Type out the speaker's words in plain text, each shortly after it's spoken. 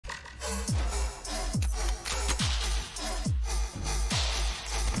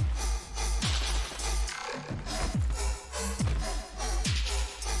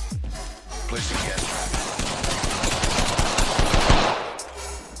Placing gas trap.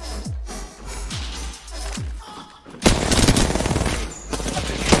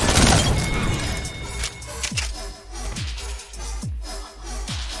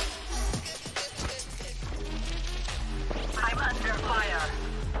 I'm under fire.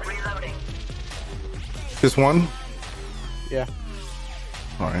 Reloading. Just one? Yeah.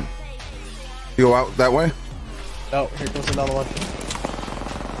 Alright. You go out that way? No, here comes another one.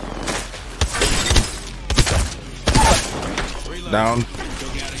 Down.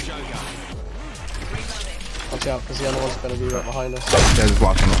 Watch out, because the other one's gonna be right behind us. Yeah, just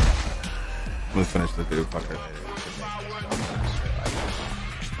watching them. Let's finish the video, fucker.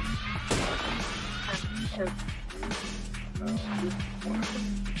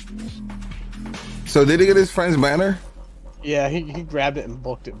 So did he get his friend's banner? Yeah, he grabbed it and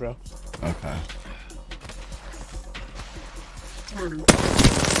booked it, bro. Okay.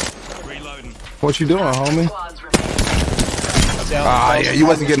 Reloading. What you doing, homie? Watch out. Ah, yeah, you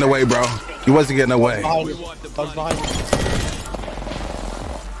wasn't getting away, bro. You wasn't getting away. Behind you. Bug's behind you.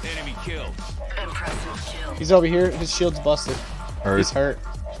 Enemy killed. Impressive kill. He's over here. His shield's busted. Hurt. He's hurt.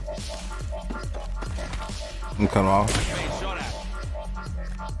 I'm coming off. Being shot at.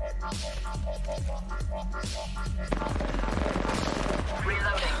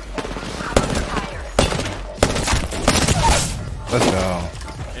 Reloading. I'm under fire. Let's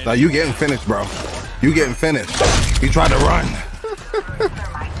go. Now you getting finished, bro. You getting finished. You tried to run.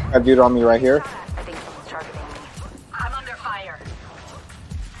 Got a dude on me right here. I think someone's targeting me. I'm under fire.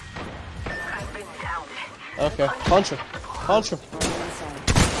 I've been downed. Okay, punch him. Punch him.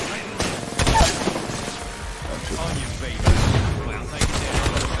 On your feet. Well, take it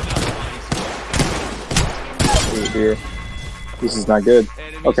down. Dude, here. This is not good.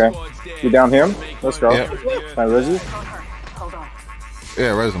 Okay. You down him? Let's go. Yep. Can I res you? Don't hurt. Hold on.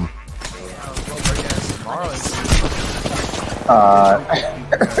 Yeah, raise him.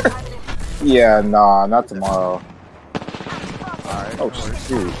 Yeah, nah, not tomorrow. Oh,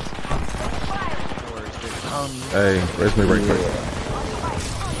 shoot. Hey, raise me right quick.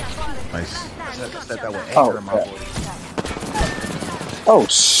 Nice. Oh, oh,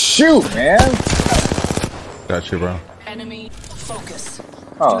 shoot, man. Got you, bro. Enemy focus.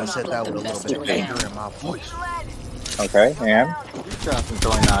 Oh, I said that with a little bit of anger in my voice. okay, and?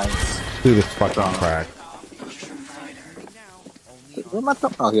 Really nice. Do this fucking crack. Where am I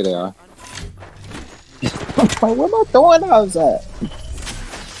throwing? Oh, here they are. Where am I throwing those at?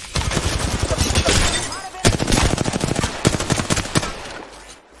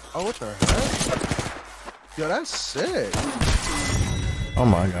 Oh, what the heck? Yo, that's sick. Oh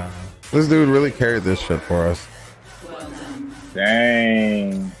my god. This dude really carried this shit for us.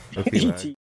 Dang. Let's be back.